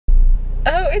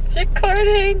it's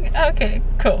recording. Okay,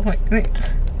 cool. Wait.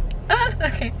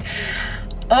 Okay.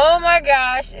 Oh my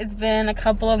gosh, it's been a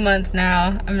couple of months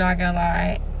now, I'm not gonna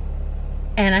lie.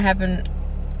 And I haven't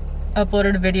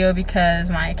uploaded a video because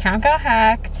my account got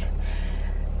hacked.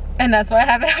 And that's why I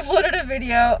haven't uploaded a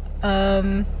video.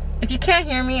 If you can't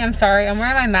hear me, I'm sorry. I'm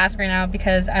wearing my mask right now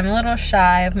because I'm a little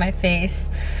shy of my face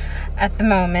at the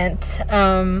moment.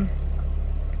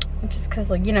 Just cause,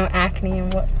 like, you know, acne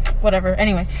and whatever.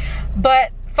 Anyway,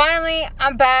 but finally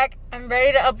I'm back. I'm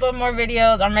ready to upload more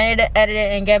videos. I'm ready to edit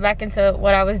it and get back into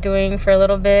what I was doing for a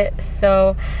little bit.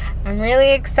 So I'm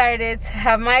really excited to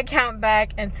have my account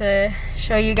back and to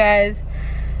show you guys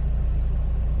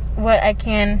what I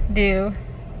can do,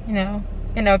 you know,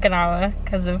 in Okinawa,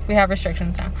 because we have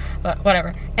restrictions now, but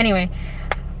whatever. Anyway,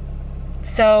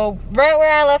 so right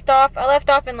where I left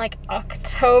off in like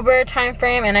October time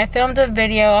frame, and I filmed a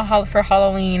video for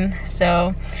Halloween,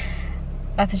 so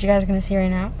that's what you guys are gonna see right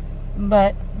now.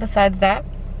 But besides that,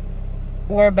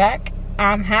 we're back.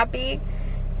 I'm happy,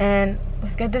 and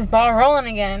let's get this ball rolling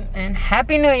again. And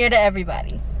Happy New Year to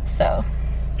everybody. So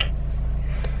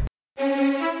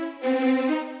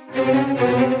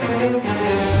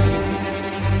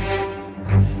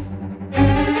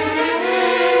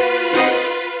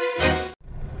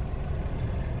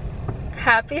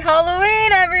Happy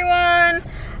Halloween, everyone!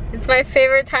 It's my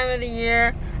favorite time of the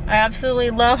year. I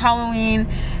absolutely love Halloween,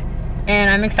 and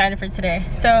I'm excited for today.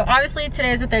 So obviously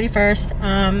today is the 31st.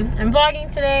 I'm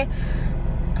vlogging today.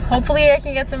 Hopefully I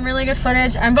can get some really good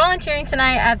footage. I'm volunteering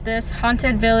tonight at this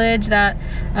haunted village that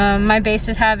my base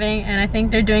is having, and I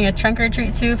think they're doing a trunk or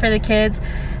treat too for the kids.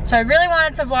 So I really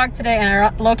wanted to vlog today, and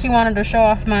I low-key wanted to show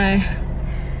off my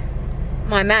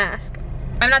mask.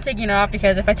 I'm not taking it off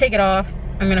because if I take it off,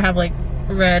 I'm gonna have like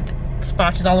red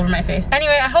splotches all over my face.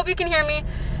 Anyway, I hope you can hear me.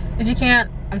 If you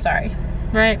can't, I'm sorry,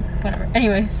 right? Whatever.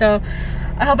 Anyway, so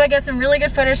I hope I get some really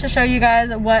good footage to show you guys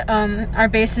what our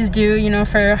bases do, you know,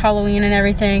 for Halloween and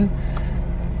everything.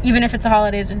 Even if it's the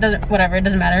holidays, it doesn't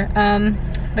matter.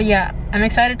 But yeah, I'm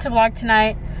excited to vlog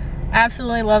tonight. I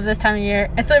absolutely love this time of year.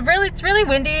 It's really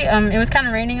windy. It was kind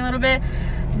of raining a little bit,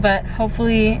 but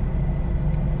hopefully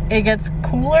it gets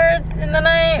cooler in the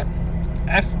night.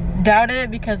 I doubt it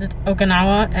because it's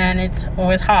Okinawa and it's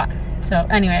always hot. So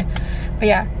anyway, but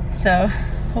yeah, so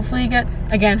hopefully get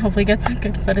some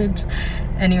good footage.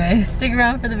 Anyway, stick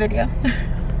around for the video.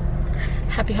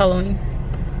 Happy Halloween.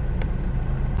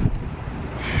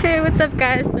 Hey, what's up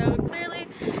guys? So clearly,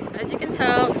 as you can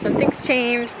tell, something's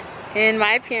changed in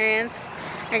my appearance.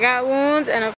 I got wounds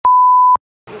and a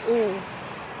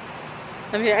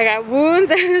I got wounds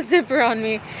and a zipper on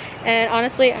me, and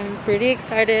honestly I'm pretty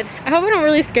excited. I hope I don't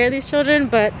really scare these children,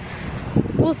 but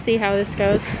we'll see how this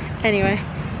goes. Anyway.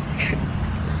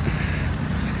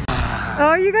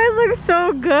 Oh, you guys look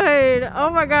so good. Oh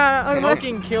my god.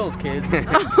 Smoking kills, kids.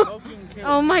 Smoking kills.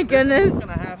 Oh my goodness. What's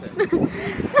gonna happen?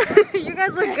 You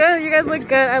guys look good. You guys look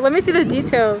good. Let me see the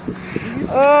details.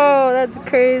 Oh, that's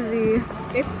crazy.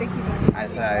 It's sticky.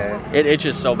 It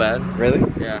itches so bad. Really?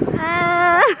 Yeah.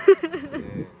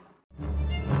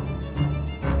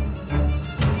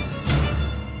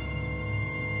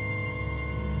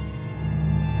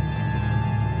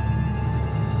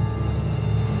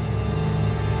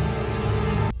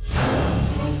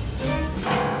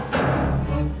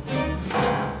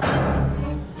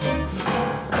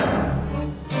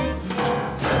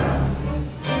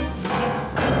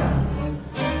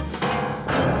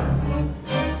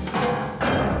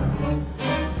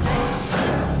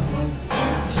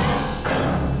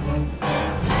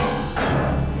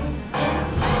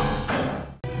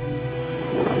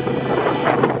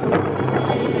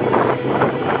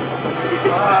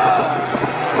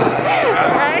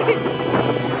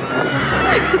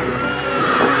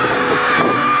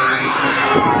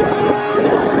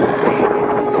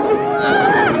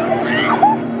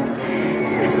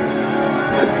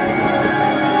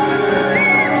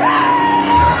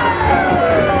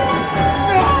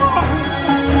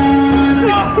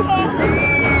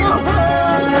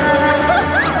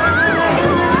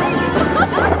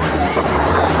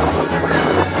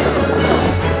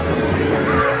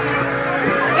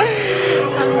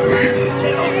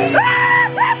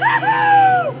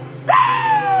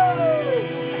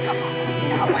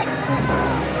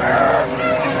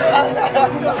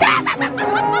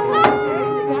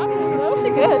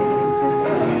 Good.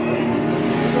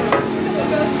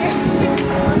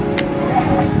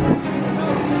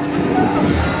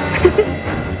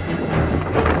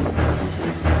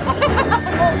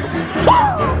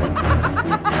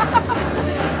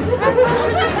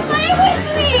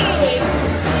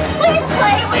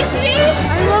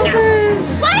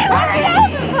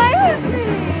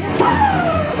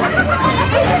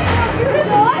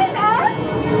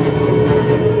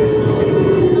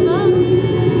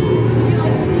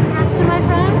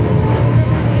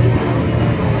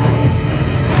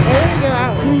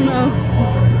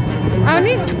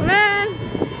 money, man.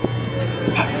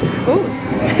 Ooh.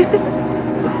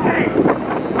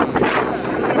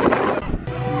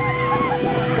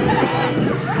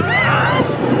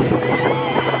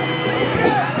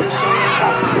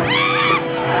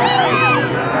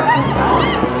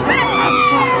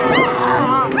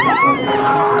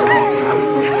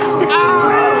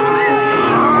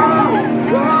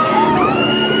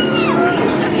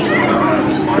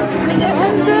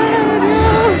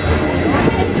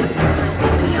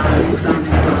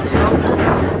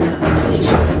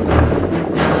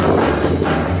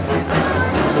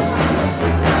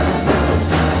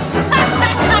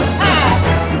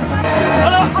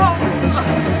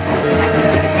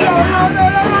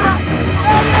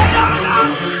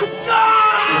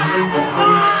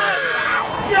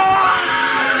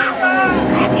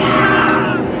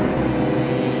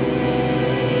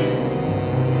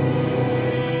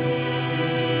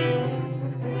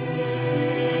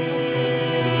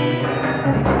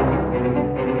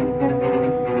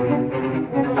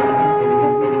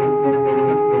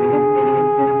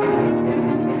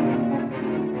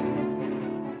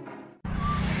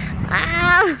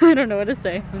 I don't know what to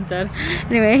say. I'm dead.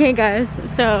 Anyway, hey guys.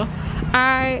 So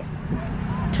I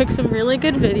took some really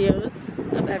good videos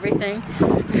of everything.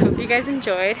 I hope you guys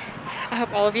enjoyed. I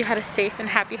hope all of you had a safe and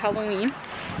happy Halloween.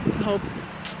 I hope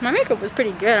my makeup was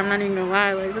pretty good. I'm not even gonna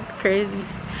lie, like that's crazy.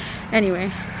 Anyway,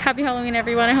 happy Halloween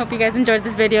everyone. I hope you guys enjoyed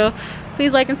this video.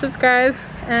 Please like and subscribe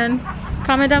and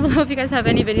comment down below if you guys have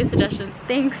any video suggestions.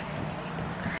 Thanks.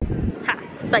 Ha,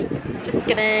 psych. Just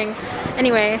kidding.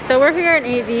 Anyway, so we're here in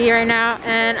AV right now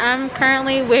and I'm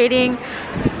currently waiting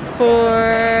for,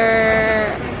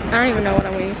 I don't even know what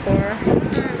I'm waiting for.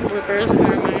 Bloopers,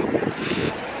 never mind.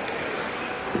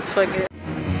 Fuck it.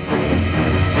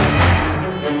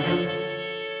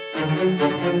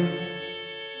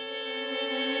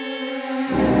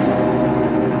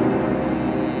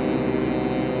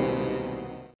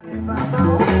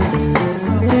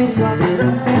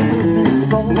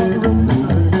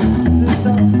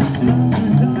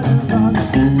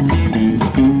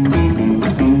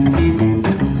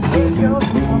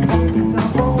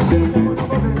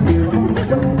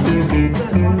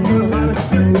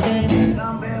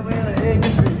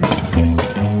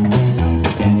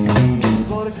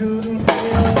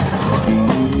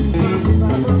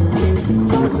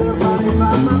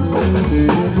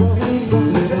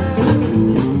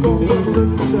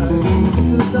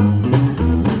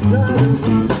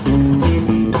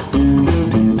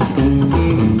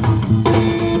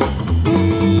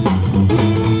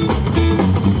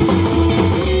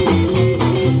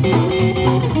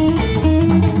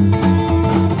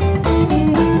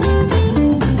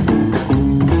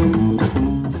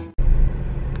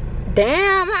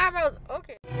 Damn.